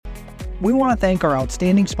We want to thank our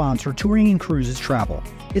outstanding sponsor, Touring & Cruises Travel.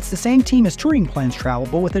 It's the same team as Touring Plans Travel,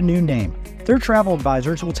 but with a new name. Their travel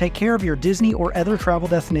advisors will take care of your Disney or other travel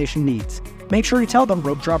destination needs. Make sure you tell them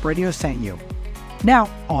Rope Drop Radio sent you.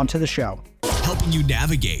 Now, on to the show. Helping you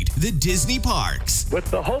navigate the Disney parks. With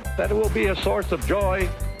the hope that it will be a source of joy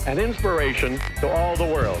and inspiration to all the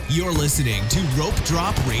world. You're listening to Rope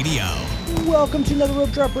Drop Radio. Welcome to another Rope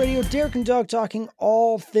Drop Radio. Derek and Doug talking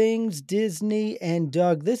all things Disney. And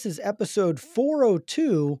Doug, this is episode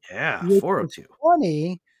 402. Yeah, 402.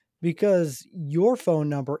 Funny because your phone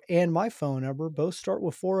number and my phone number both start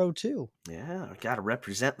with 402. Yeah, I got to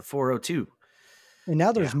represent the 402. And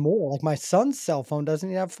now there's more. Like my son's cell phone doesn't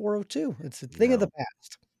even have 402. It's a thing of the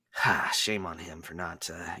past. Shame on him for not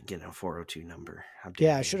getting a 402 number.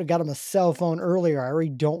 Yeah, I should have got him a cell phone earlier. I already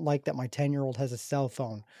don't like that my 10-year-old has a cell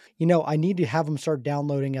phone. You know, I need to have him start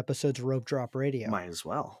downloading episodes of Rope Drop Radio. Might as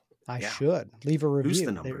well. I should. Leave a review. Boost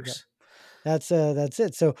the numbers. That's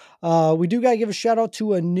it. So we do got to give a shout out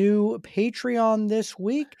to a new Patreon this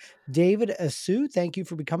week, David Asu. Thank you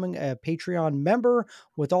for becoming a Patreon member.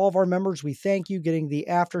 With all of our members, we thank you getting the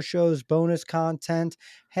after shows, bonus content.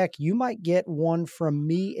 Heck, you might get one from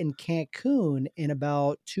me in Cancun in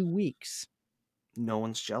about 2 weeks. No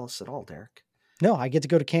one's jealous at all, Derek. No, I get to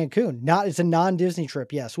go to Cancun. It's a non-Disney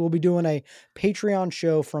trip. Yes, we'll be doing a Patreon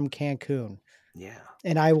show from Cancun. Yeah.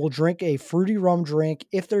 And I will drink a fruity rum drink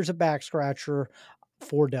if there's a back scratcher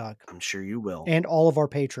for Doug. I'm sure you will. And all of our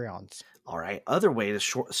Patreons. All right. Other way to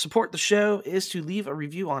support the show is to leave a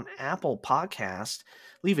review on Apple Podcast.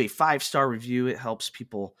 Leave a 5-star review. It helps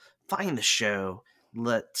people find the show,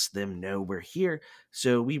 lets them know we're here.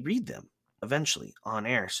 So we read them eventually on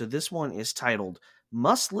air. So this one is titled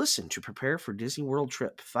Must Listen to Prepare for Disney World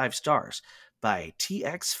Trip, 5 stars by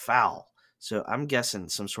TX Fowl. So I'm guessing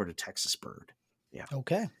some sort of Texas bird. Yeah.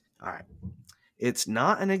 Okay. All right. It's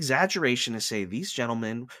not an exaggeration to say these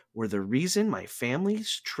gentlemen were the reason my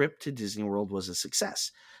family's trip to Disney World was a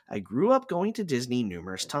success. I grew up going to Disney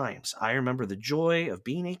numerous times. I remember the joy of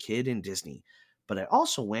being a kid in Disney, but I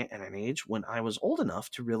also went at an age when I was old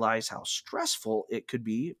enough to realize how stressful it could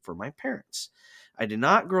be for my parents. I did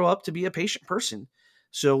not grow up to be a patient person,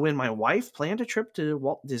 so when my wife planned a trip to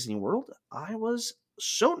Walt Disney World, I was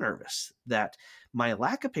so nervous that my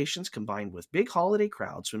lack of patience combined with big holiday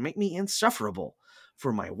crowds would make me insufferable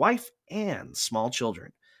for my wife and small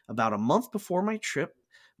children. About a month before my trip,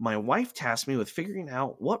 my wife tasked me with figuring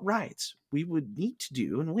out what rides we would need to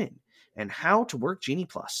do and when, and how to work Genie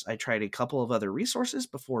Plus. I tried a couple of other resources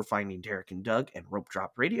before finding Derek and Doug, and Rope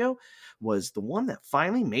Drop Radio was the one that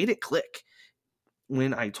finally made it click.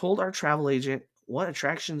 When I told our travel agent what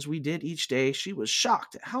attractions we did each day, she was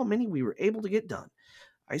shocked at how many we were able to get done.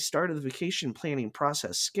 I started the vacation planning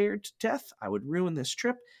process scared to death I would ruin this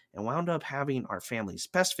trip and wound up having our family's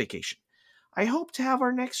best vacation. I hope to have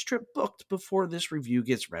our next trip booked before this review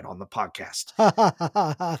gets read on the podcast.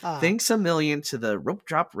 Thanks a million to the Rope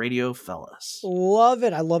Drop Radio fellas. Love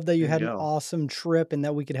it. I love that you had an awesome trip and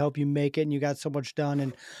that we could help you make it and you got so much done.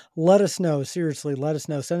 And let us know. Seriously, let us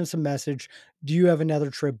know. Send us a message. Do you have another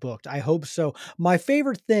trip booked? I hope so. My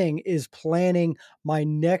favorite thing is planning my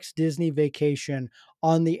next Disney vacation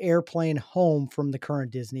on the airplane home from the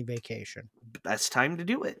current Disney vacation. Best time to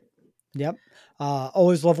do it. Yep.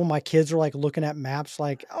 Always love when my kids are like looking at maps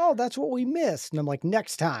like, oh, that's what we missed. And I'm like,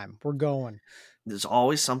 next time we're going. There's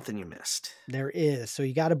always something you missed. There is. So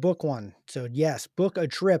you got to book one. So yes, book a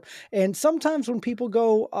trip. And sometimes when people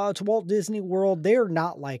go to Walt Disney World, they're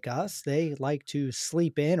not like us. They like to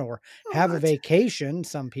sleep in or have a vacation.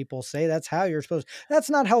 Some people say that's how you're supposed to. That's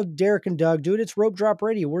not how Derek and Doug do it. It's Rope Drop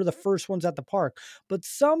Radio. We're the first ones at the park. But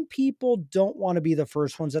some people don't want to be the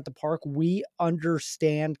first ones at the park. We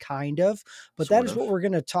understand kind of. But that is what we're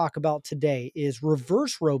going to talk about today is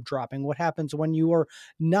reverse rope dropping. What happens when you are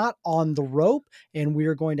not on the rope? And we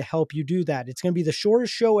are going to help you do that. It's going to be the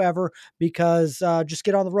shortest show ever because just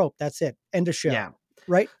get on the rope. That's it. End of show. Yeah.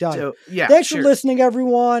 Right? Done. So, yeah. Thanks for listening,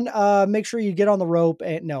 everyone. Make sure you get on the rope.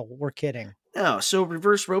 And no, we're kidding. No. So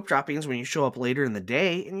reverse rope dropping is when you show up later in the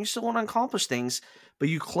day and you still want to accomplish things, but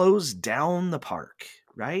you close down the park,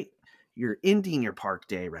 right? You're ending your park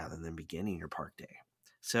day rather than beginning your park day.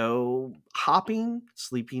 So hopping,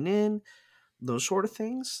 sleeping in, those sort of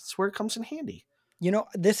things, that's where it comes in handy. You know,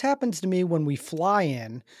 this happens to me when we fly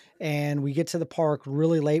in and we get to the park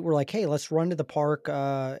really late. We're like, hey, let's run to the park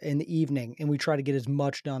in the evening. And we try to get as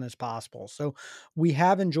much done as possible. So we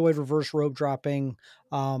have enjoyed reverse rope dropping,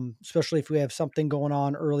 especially if we have something going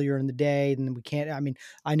on earlier in the day. And we can't, I mean,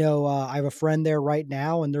 I know I have a friend there right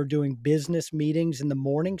now and they're doing business meetings in the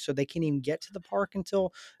morning. So they can't even get to the park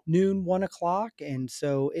until noon, 1 o'clock. And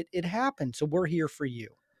so it happens. So we're here for you.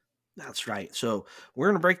 That's right. So we're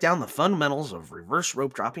going to break down the fundamentals of reverse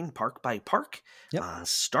rope dropping park by park. Yep.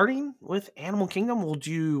 Starting with Animal Kingdom, we'll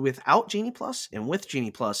do without Genie Plus and with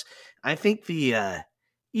Genie Plus. I think the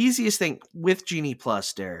easiest thing with Genie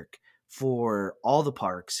Plus, Derek, for all the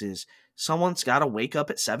parks is someone's got to wake up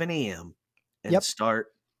at 7 a.m. and Yep. start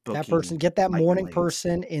That person, booking get that lightning morning lanes.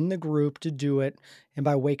 person in the group to do it. And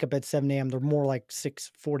by wake up at 7 a.m., they're more like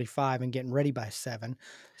 6:45 and getting ready by 7.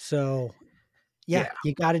 So yeah, Yeah.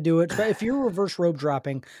 you got to do it. But if you're reverse rope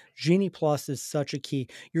dropping, Genie Plus is such a key.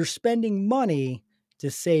 You're spending money to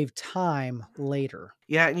save time later.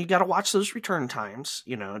 Yeah, and you got to watch those return times.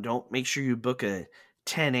 Don't make sure you book a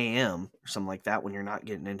 10 a.m. or something like that when you're not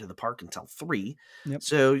getting into the park until 3. Yep.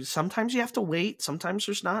 So sometimes you have to wait. Sometimes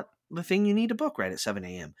there's not the thing you need to book right at 7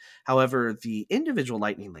 a.m. However, the individual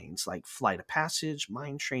lightning lanes like Flight of Passage,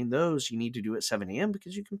 Mine Train, those you need to do at 7 a.m.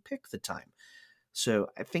 because you can pick the time. So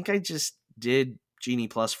I think I just did Genie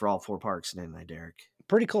Plus for all 4 parks, didn't I, Derek?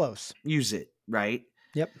 Pretty close. Use it, right?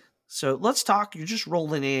 Yep. So let's talk. You're just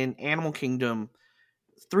rolling in Animal Kingdom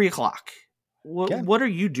 3 o'clock. What Okay. what are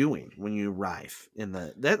you doing when you arrive in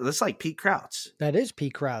that's like peak crowds? That is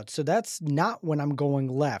peak crowd. So that's not when I'm going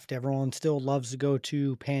left. Everyone still loves to go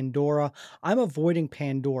to Pandora. I'm avoiding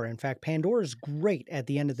Pandora. In fact, Pandora is great at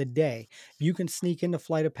the end of the day. You can sneak into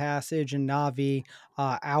Flight of Passage and Navi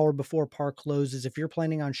hour before park closes. If you're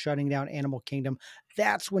planning on shutting down Animal Kingdom,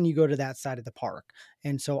 that's when you go to that side of the park.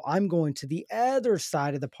 And so I'm going to the other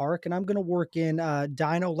side of the park and I'm going to work in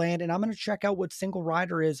Dino Land and I'm going to check out what single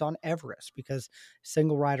rider is on Everest because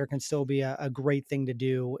single rider can still be a great thing to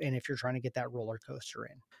do. And if you're trying to get that roller coaster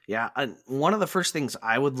in. Yeah, and one of the first things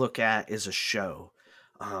I would look at is a show.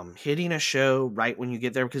 Hitting a show right when you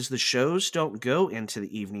get there because the shows don't go into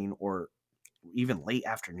the evening or even late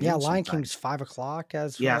Yeah, afternoon Lion King's sometimes. 5 o'clock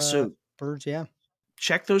as Yeah, so birds. Yeah.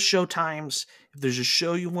 check those show times. If there's a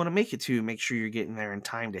show you want to make it to, make sure you're getting there in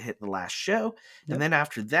time to hit the last show. And Yep. then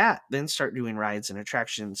after that, then start doing rides and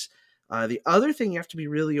attractions. The other thing you have to be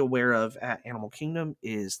really aware of at Animal Kingdom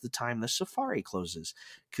is the time the safari closes,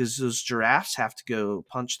 because those giraffes have to go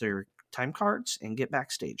punch their time cards and get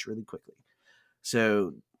backstage really quickly.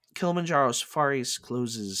 So Kilimanjaro Safaris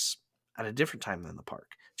closes at a different time than the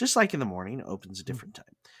park. Just like in the morning, it opens a different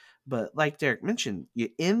time. But like Derek mentioned, you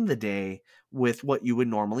end the day with what you would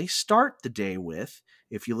normally start the day with.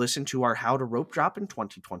 If you listen to our How to Rope Drop in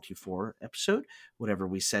 2024 episode, whatever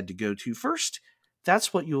we said to go to first,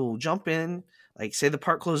 that's what you'll jump in. Like say the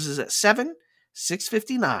park closes at 7,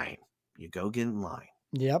 6:59. You go get in line.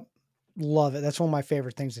 Yep. Love it. That's one of my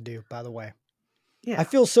favorite things to do, by the way. I Yeah.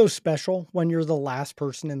 feel so special when you're the last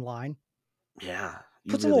person in line. Yeah.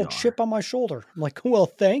 You Puts a really little are. chip on my shoulder. I'm like, well,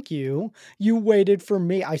 thank you. You waited for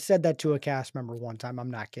me. I said that to a cast member one time. I'm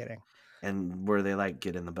not kidding. And were they like,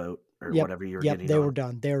 get in the boat or Yep. whatever you were Yep. getting They were on?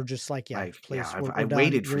 done. They were just like, yeah, Like, yeah, please, I we're done.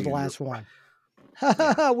 waited for You're the you. last one.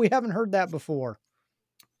 Yeah. We haven't heard that before.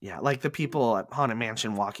 Yeah, like the people at Haunted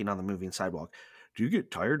Mansion walking on the moving sidewalk. Do you get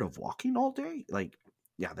tired of walking all day? Like,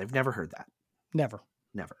 yeah, they've never heard that. Never.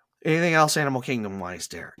 Never. Anything else Animal Kingdom wise,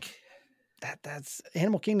 Derek? That's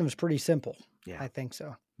Animal Kingdom is pretty simple. Yeah. I think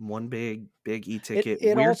so. One big It e-ticket,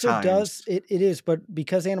 it weird also times. does it is, but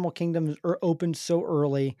because Animal Kingdom are open so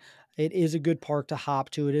early, it is a good park to hop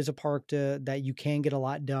to. It is a park that you can get a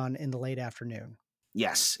lot done in the late afternoon.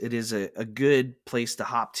 Yes, it is a good place to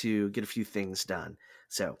hop to, get a few things done.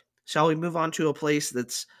 So, shall we move on to a place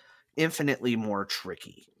that's infinitely more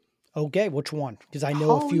tricky? Okay, which one? Because I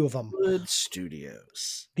know a few of them. Hollywood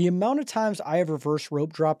Studios. The amount of times I have reverse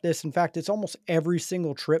rope dropped this, in fact, it's almost every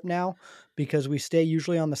single trip now because we stay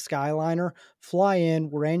usually on the Skyliner, fly in,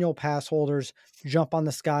 we're annual pass holders, jump on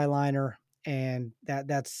the Skyliner, and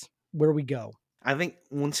that's where we go. I think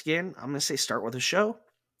once again, I'm gonna say start with a show.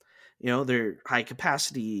 They're high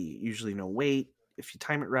capacity, usually no wait if you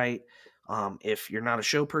time it right. If you're not a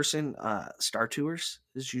show person, Star Tours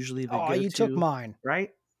is usually the Oh, you took go-to, mine.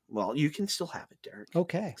 right? Well, you can still have it, Derek.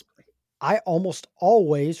 Okay. Explain. I almost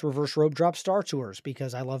always reverse rope drop Star Tours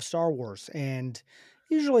because I love Star Wars. And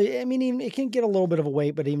usually, I mean, even it can get a little bit of a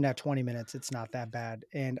wait, but even at 20 minutes, it's not that bad.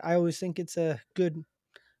 And I always think it's a good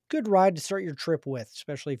ride to start your trip with,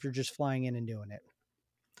 especially if you're just flying in and doing it.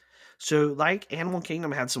 So, like Animal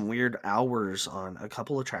Kingdom had some weird hours on a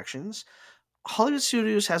couple attractions. Hollywood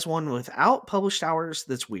Studios has one without published hours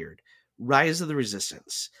that's weird. Rise of the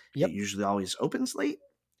Resistance. It Yep. usually always opens late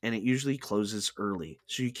and it usually closes early.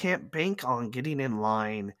 So you can't bank on getting in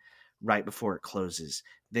line right before it closes.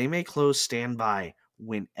 They may close standby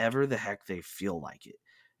whenever the heck they feel like it.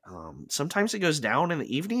 Sometimes it goes down in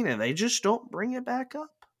the evening and they just don't bring it back up.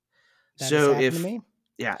 That has So happened to if me.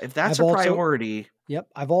 Yeah, if that's I've a also priority, Yep,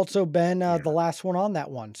 I've also been, yeah. the last one on that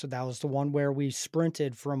one. So that was the one where we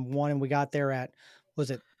sprinted from 1 and we got there at,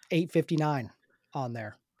 was it 8:59 on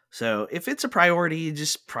there. So if it's a priority, you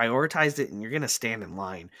just prioritize it and you're going to stand in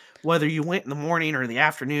line. Whether you went in the morning or the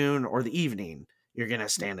afternoon or the evening, you're going to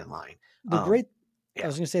stand in line. The Um, great I yeah.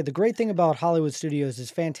 was gonna say, the great thing about Hollywood studios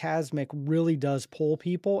is Fantasmic really does pull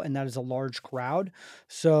people, and that is a large crowd.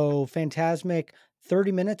 So Fantasmic,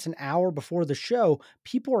 30 minutes, an hour before the show,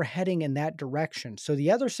 people are heading in that direction. So the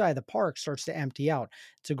other side of the park starts to empty out.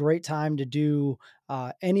 It's a great time to do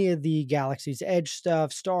any of the Galaxy's Edge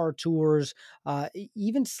stuff, Star Tours,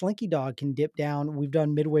 even Slinky Dog can dip down. We've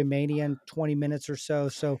done Midway Mania in 20 minutes or so.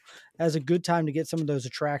 So that's a good time to get some of those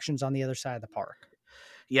attractions on the other side of the park.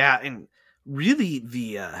 Yeah. And really,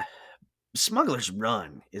 the Smuggler's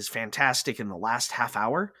Run is fantastic in the last half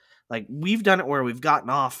hour. Like, we've done it where we've gotten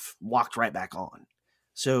off, walked right back on.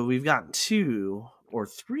 So we've gotten 2 or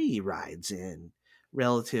 3 rides in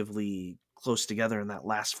relatively close together in that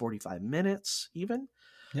last 45 minutes, even.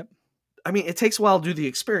 Yep. I mean, it takes a while to do the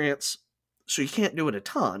experience, so you can't do it a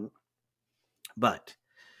ton, but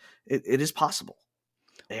it is possible.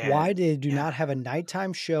 Why And they do yeah, not have a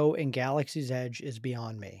nighttime show in Galaxy's Edge is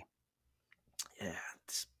beyond me. yeah,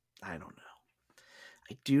 I don't know.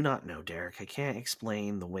 I do not know, Derek. I can't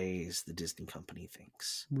explain the ways the Disney company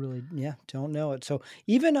thinks. Really, yeah, don't know it. So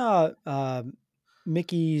even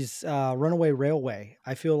Mickey's Runaway Railway,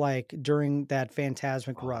 I feel like during that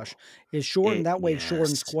Phantasmic Oh, rush is shortened. That way it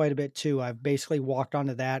shortens yes. quite a bit too. I've basically walked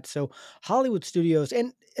onto that. So Hollywood studios,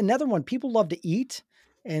 and another one, people love to eat.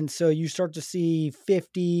 And so you start to see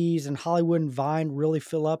 50s and Hollywood and Vine really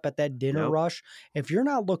fill up at that dinner Yep. rush. If you're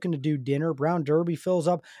not looking to do dinner, Brown Derby fills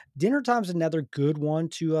up. Dinner time's another good one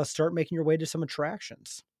to start making your way to some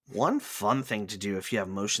attractions. One fun thing to do if you have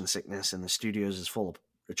motion sickness and the studios is full of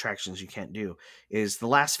attractions you can't do is the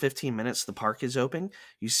last 15 minutes the park is open.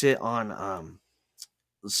 You sit on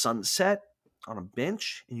the sunset on a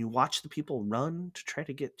bench and you watch the people run to try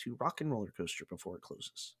to get to Rock and Roller Coaster before it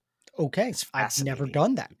closes. Okay, It's I've never fascinating.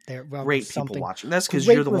 done that. There was Great people something watching. That's because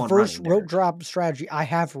you're great the one reverse running, rope Derek. drop strategy I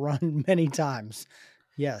have run many times.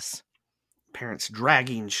 Yes. Parents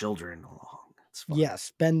dragging children along. It's fun.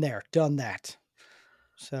 Yes, been there, done that.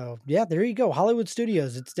 So, yeah, there you go. Hollywood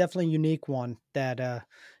Studios, it's definitely a unique one that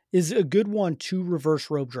is a good one to reverse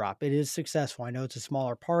rope drop. It is successful. I know it's a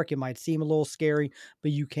smaller park. It might seem a little scary,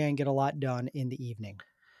 but you can get a lot done in the evening.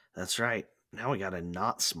 That's right. Now we got a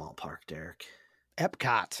not small park, Derek.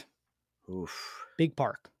 Epcot, Oof. big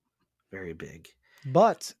park. Very big.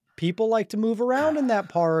 But people like to move around in that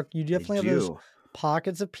park. You They definitely have those do.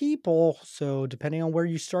 pockets of people. So depending on where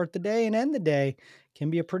you start the day and end the day,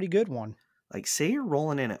 can be a pretty good one. Like, say you're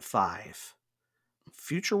rolling in at 5.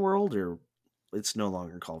 Future World, or it's no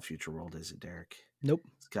longer called Future World, is it, Derek? Nope.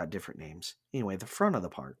 It's got different names. Anyway, the front of the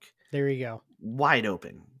park, There you go. wide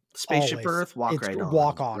open. Spaceship Always. Earth, walk It's right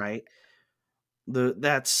walk on, on. right?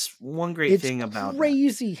 That's one great It's thing about that.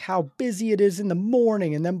 crazy how busy it is in the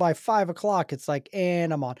morning. And then by 5 o'clock, it's like,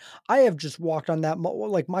 and I'm on. I have just walked on that.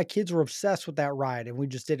 Like my kids were obsessed with that ride. And we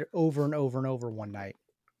just did it over and over and over one night.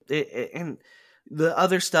 And the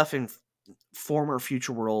other stuff in former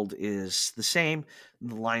Future World is the same.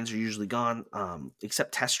 The lines are usually gone,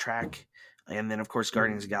 except Test Track. And then, of course,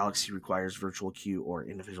 Guardians of the Galaxy requires virtual queue or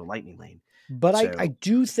individual lightning lane. But I So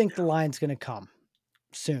do think the line's going to come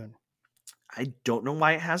soon. I don't know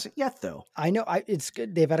why it hasn't yet, though. I know it's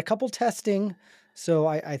good. They've had a couple testing, so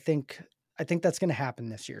I think that's going to happen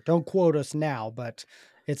this year. Don't quote us now, but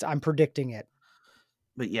I'm predicting it.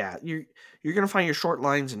 But yeah, you're gonna find your short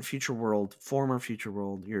lines in Future World, former Future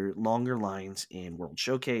World, your longer lines in World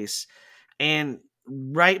Showcase, and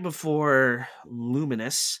right before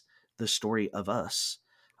Luminous, the story of us,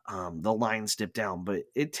 the lines dip down. But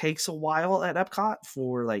it takes a while at Epcot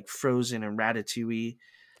for like Frozen and Ratatouille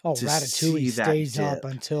Oh, to Ratatouille see that stays up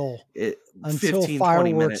dip. It until 15-20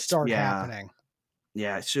 fireworks minutes. start Yeah. happening.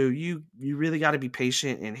 Yeah. So you really got to be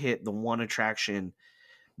patient and hit the one attraction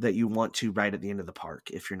that you want to right at the end of the park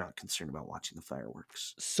if you're not concerned about watching the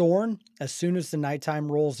fireworks. Soren, as soon as the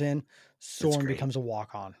nighttime rolls in, It's Soren great. becomes a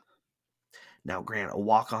walk on. Now, grant a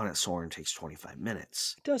walk on at Soren takes 25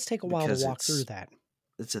 minutes It does take a while to because walk through that.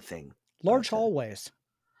 it's a thing. Large But hallways.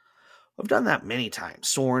 I've done that many times.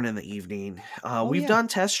 Soren in the evening. Oh We've yeah. done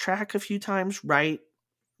Test Track a few times right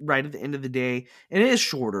at the end of the day, and it is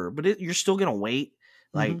shorter, but you're still gonna wait.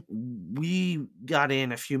 Hmm. Like, we got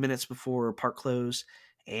in a few minutes before park close,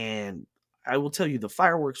 and I will tell you the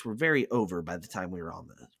fireworks were very over by the time we were on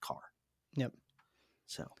the car. Yep.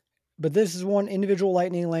 So But this is one individual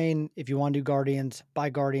lightning lane. If you want to do Guardians, buy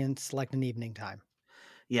Guardians, select an evening time.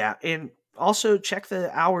 yeah, and Also, check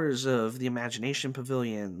the hours of the Imagination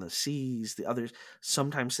Pavilion, the Seas, the others.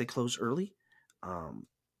 Sometimes they close early, um,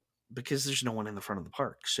 because there's no one in the front of the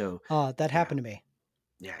park. So, That yeah, happened to me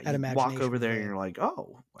yeah, at you walk over Imagination there and Pavilion. you're like,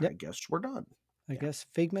 oh, I Yep. guess we're done. I Yeah. guess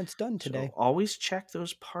Figment's done So today. always check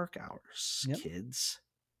those park hours, Yep. kids.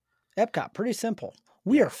 Epcot, pretty simple.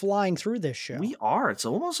 We are Yeah. flying through this show. We are. It's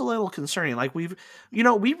almost a little concerning. Like we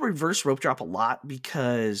reverse rope drop a lot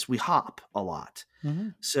because we hop a lot.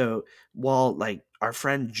 Mhm. So while like our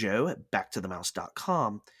friend Joe at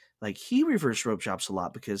backtothemouse.com, like he reverse rope drops a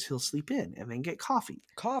lot because he'll sleep in and then get coffee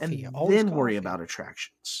Coffee, and always then worry coffee. about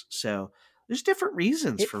attractions. So there's different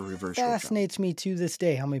reasons It for reverse rope drop. fascinates me to this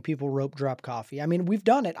day how many people rope drop coffee. I mean, we've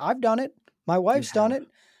done it. I've done it. My You wife's done have. it.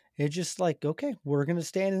 It's just like, okay, we're going to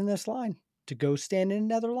stand in this line to go stand in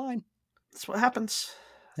another line. That's what happens.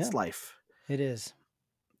 Yeah, It's life. it is.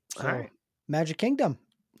 All So, right. Magic Kingdom.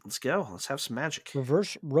 Let's go. Let's have some magic.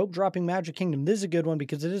 Reverse rope dropping Magic Kingdom. This is a good one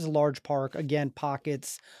because it is a large park. Again,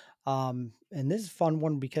 pockets. And this is a fun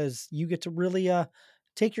one because you get to really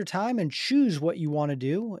take your time and choose what you want to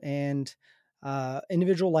do. And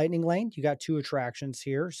individual lightning lane, you got 2 attractions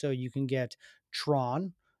here. So you can get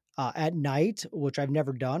Tron at night, which I've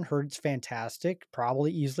never done. Heard it's fantastic,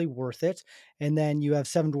 probably easily worth it. And then you have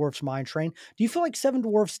Seven Dwarfs Mine Train. Do you feel like Seven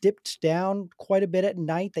Dwarfs dipped down quite a bit at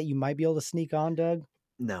night that you might be able to sneak on, Doug?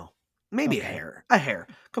 No. Maybe a Okay. hair. A hair.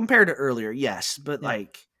 Compared to earlier, yes. But Yeah.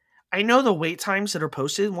 like I know the wait times that are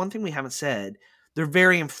posted. One thing we haven't said, they're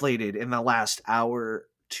very inflated in the last hour,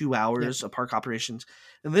 2 hours Yep. of park operations.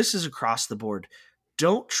 And this is across the board.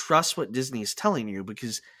 Don't trust what Disney is telling you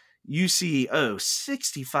because you see,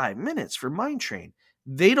 65 minutes for Mine Train.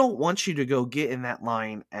 They don't want you to go get in that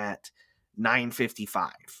line at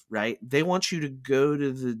 9:55, right? They want you to go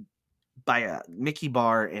to the buy a Mickey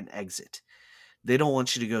bar and exit. They don't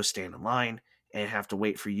want you to go stand in line and have to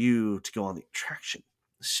wait for you to go on the attraction.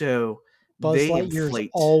 So Buzz they Lightyear's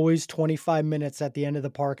inflate. always 25 minutes at the end of the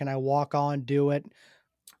park, and I walk on, do it.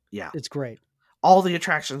 Yeah. It's great. All the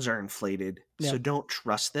attractions are inflated. So Yep. don't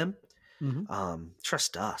trust them. Mhm.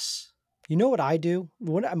 Trust us. You know what I do?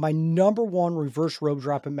 My number one reverse rope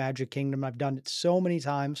drop at Magic Kingdom, I've done it so many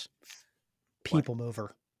times, What? People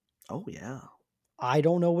Mover. Oh, yeah. I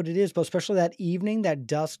don't know what it is, but especially that evening, that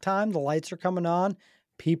dusk time, the lights are coming on.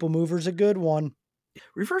 People Mover's a good one.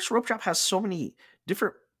 Reverse rope drop has so many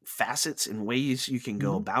different facets and ways you can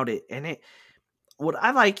go Mhm. about it. And what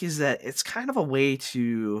I like is that it's kind of a way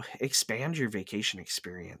to expand your vacation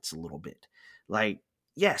experience a little bit. Like,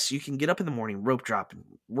 yes, you can get up in the morning, rope drop, and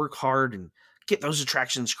work hard and get those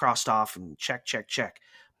attractions crossed off and check, check, check.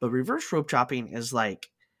 But reverse rope dropping is like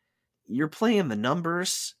you're playing the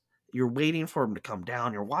numbers, you're waiting for them to come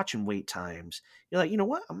down, you're watching wait times. You're like, you know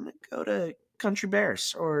what? I'm going to go to Country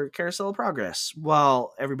Bears or Carousel of Progress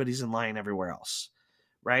while everybody's in line everywhere else,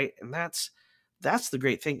 right? And that's the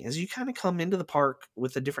great thing is you kind of come into the park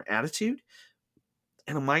with a different attitude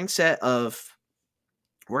and a mindset of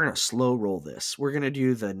we're going to slow roll this. We're going to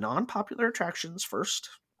do the non-popular attractions first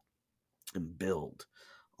and build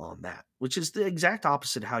on that, which is the exact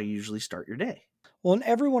opposite of how you usually start your day. Well, and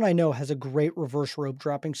everyone I know has a great reverse rope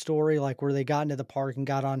dropping story, like where they got into the park and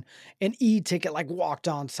got on an e-ticket, like walked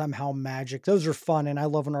on somehow magic. Those are fun, and I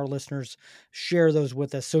love when our listeners share those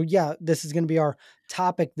with us. So yeah, this is going to be our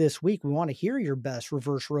topic this week. We want to hear your best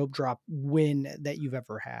reverse rope drop win that you've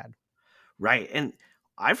ever had. Right. And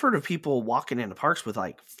I've heard of people walking into parks with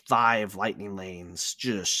like 5 lightning lanes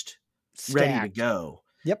just ready to Stacked. go.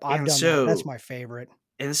 Yep, I've And done that. That's so my favorite.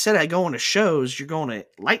 instead of going to shows, you're going to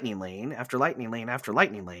lightning lane after lightning lane after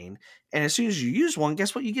lightning lane. And as soon as you use one,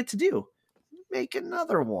 guess what you get to do? Make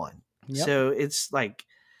another one. Yep. So it's like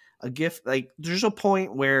a gift. Like there's a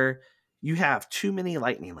point where you have too many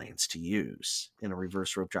lightning lanes to use in a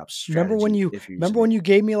reverse rope drop strategy if you're using Remember it. when you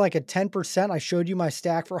gave me like a 10%? I showed you my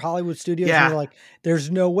stack for Hollywood Studios, and you're Yeah, like,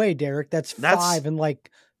 "There's no way, Derek. That's that's 5 in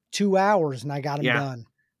like 2 hours," and I got them yeah, done.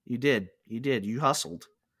 you did. You did. You hustled.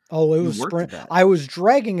 Oh, it You was worked sprint. at that. I was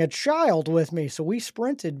dragging a child with me, so we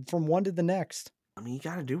sprinted from one to the next. I mean, you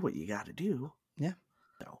got to do what you got to do. Yeah.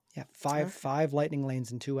 No, Yeah. all Five right. five lightning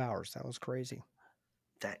lanes in 2 hours. That was crazy.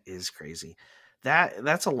 That is crazy.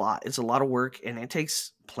 That's a lot. It's a lot of work, and it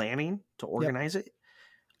takes planning to Yep. organize it.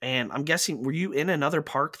 And I'm guessing, were you in another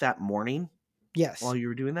park that morning while Yes. you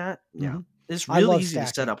were doing that? Yeah, Mhm. it's I really love easy to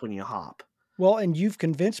set stacking. up when you hop. Well, and you've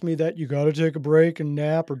convinced me that you gotta take a break and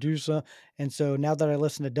nap or do some, and so now that I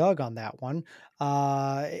listen to Doug on that one,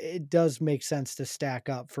 it does make sense to stack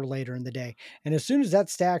up for later in the day. And as soon as that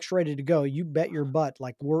stack's ready to go, you bet your butt,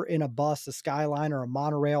 like we're in a bus, a Skyline, or a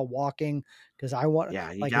monorail walking, because I want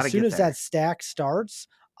Yeah, you like got as to soon get as that there. stack starts,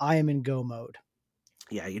 I am in go mode.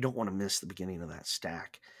 Yeah, you don't want to miss the beginning of that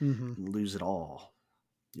stack Mm-hmm. and lose it all.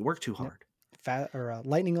 You work too Yep. hard.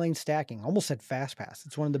 Lightning lane stacking. Almost said fast pass.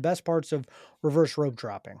 It's one of the best parts of reverse rope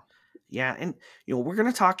dropping. Yeah, and we're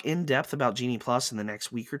going to talk in depth about Genie Plus in the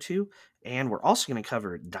next week or two, and we're also going to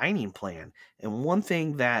cover dining plan. And one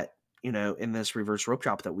thing that in this reverse rope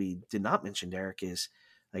drop that we did not mention, Derek, is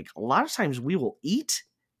like a lot of times we will eat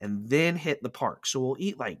and then hit the park. So we'll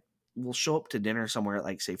eat we'll show up to dinner somewhere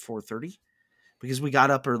at say 4:30 because we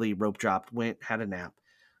got up early, rope dropped, went had a nap.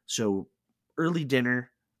 So early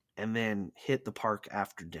dinner and then hit the park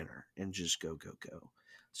after dinner and just go go go.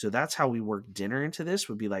 So that's how we work dinner into this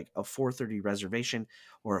would be like a 4:30 reservation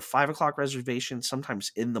or a 5 o'clock reservation,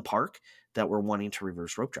 sometimes in the park that we're wanting to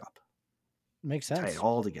reverse rope drop. Makes Tie it sense.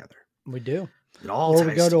 all together. We do. It all Or we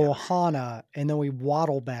ties go to together. Ohana and then we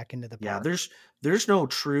waddle back into the Yeah, park. there's no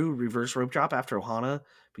true reverse rope drop after Ohana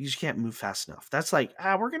because you can't move fast enough. That's like,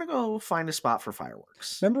 we're gonna go find a spot for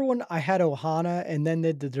fireworks. Remember when I had Ohana and then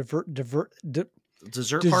did the Dessert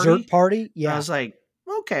dessert party? party? I Yeah. was like,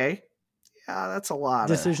 okay, yeah, that's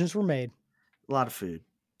Decisions were made. a lot of food.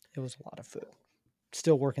 It was a lot of food.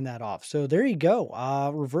 Still working that off. So there you go.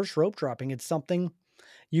 Reverse rope dropping. It's something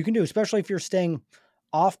you can do, especially if you're staying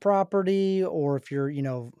off property or if you're,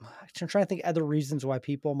 I'm trying to think other reasons why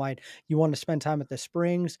people you want to spend time at the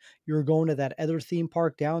Springs. You're going to that other theme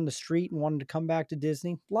park down the street and wanting to come back to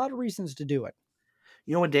Disney. A lot of reasons to do it.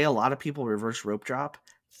 You know what day a lot of people reverse rope drop?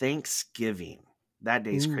 Thanksgiving. That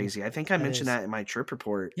day's Ooh, crazy. I think I that mentioned is. that in my trip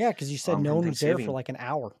report Yeah, because you said no from one was there for Thanksgiving. like an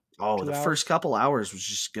hour, Oh, the 2 first hours. couple hours was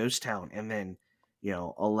just ghost town, and then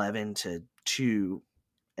 11 to 2,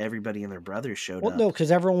 everybody and their brothers showed Well, no, up.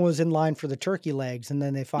 because everyone was in line for the turkey legs, and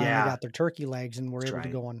then they finally Yeah, got their turkey legs and were that's able to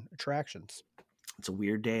right. go on attractions. It's a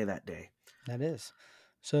weird day that day. That is.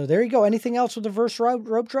 So there you go. Anything else with the reverse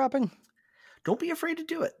rope dropping? Don't be afraid to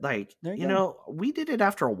do it. Like, There you go. we did it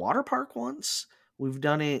after a water park once. We've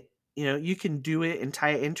done it, you can do it and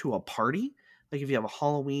tie it into a party. Like if you have a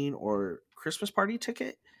Halloween or Christmas party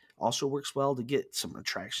ticket, also works well to get some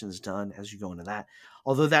attractions done as you go into that.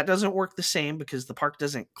 Although that doesn't work the same because the park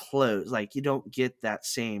doesn't close. Like you don't get that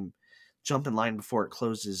same jump in line before it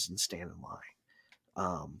closes and stand in line.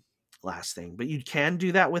 Um, Last thing, but you can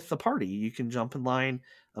do that with the party. You can jump in line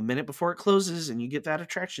a minute before it closes and you get that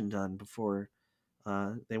attraction done before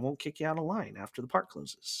they won't kick you out of line after the park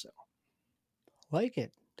closes. So Like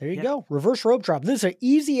it. There you yeah, go. Reverse rope drop. This is an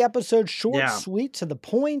easy episode, short, yeah, sweet, to the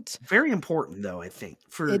point. very important though. I think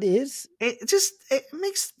It is. it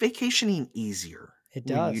makes vacationing easier It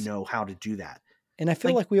when you does. know how to do that. And I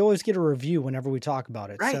feel Like like we always get a review whenever we talk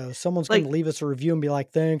about it. right, So someone's going to like leave us a review and be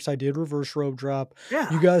like, thanks, I did reverse rope drop. You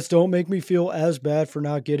yeah, guys don't make me feel as bad for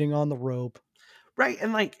not getting on the rope. right,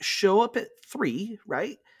 and like show up at 3.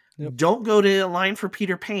 Right, Yep. don't go to a line for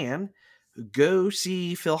Peter Pan. Go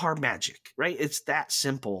see Philhar Magic. Right, it's that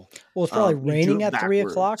simple. Well, it's probably You do raining it at 3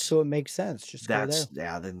 o'clock, backwards. so it makes sense. Just go there. That's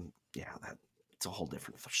then that it's a whole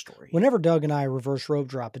different story. Whenever Doug and I reverse rope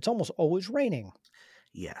drop, it's almost always raining.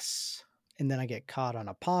 Yes. And then I get caught on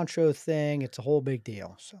a poncho thing. It's a whole big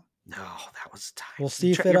deal. So No, that was time. we'll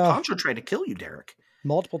see if it Your poncho tried to kill you, Derek.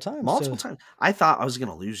 multiple times. Multiple So times. I thought I was going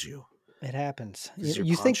to lose you it happens. because your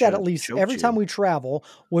You think that poncho at least choked every time you. we travel,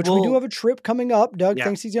 which we do Well, have a trip coming up. Doug yeah,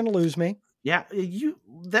 thinks he's going to lose me. yeah.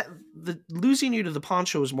 The losing you to the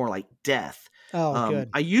poncho is more like death. Oh, good.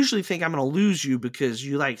 I usually think I'm going to lose you because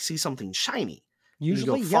you see something shiny. And you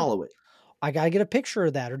go Usually, yeah. follow it. I got to get a picture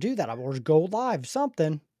of that or do that or go live,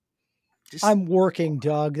 something. Just I'm working,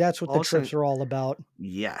 Doug. That's what all the of a sudden, trips are all about.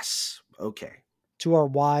 yes. Okay. To our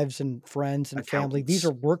wives and friends and family. These are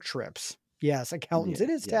Accountants. work trips. Yes, accountants. Yeah, It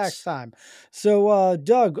is tax yes. time. So,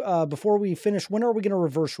 Doug, before we finish, when are we going to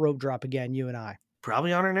reverse rope drop again, you and I?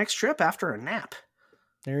 Probably on our next trip after a nap.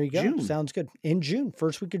 There you go. June. Sounds good. In June,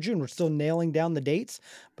 first week of June. We're still nailing down the dates,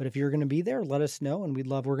 but if you're going to be there, let us know. And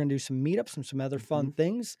we're going to do some meetups and some other fun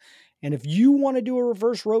things. And if you want to do a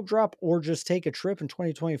reverse rope drop or just take a trip in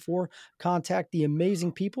 2024, contact the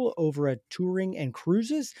amazing people over at Touring and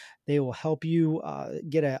Cruises. They will help you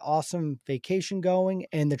get an awesome vacation going,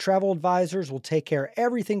 and the travel advisors will take care of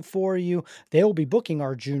everything for you. They will be booking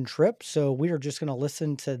our June trip, so we are just going to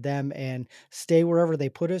listen to them and stay wherever they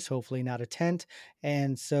put us, hopefully not a tent.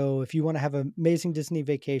 And so if you want to have an amazing Disney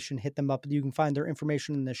vacation, hit them up. You can find their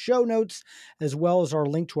information in the show notes, as well as our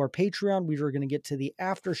link to our Patreon. We are going to get to the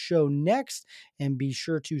after show next, and be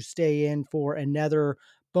sure to stay in for another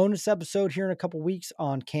bonus episode here in a couple weeks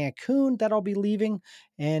on Cancun that I'll be leaving.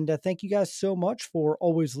 And thank you guys so much for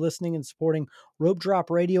always listening and supporting Rope Drop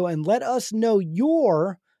Radio. And let us know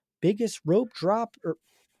your biggest rope drop or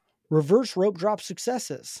reverse rope drop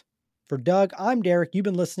successes. For Doug, I'm Derek. You've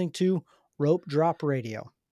been listening to Rope Drop Radio.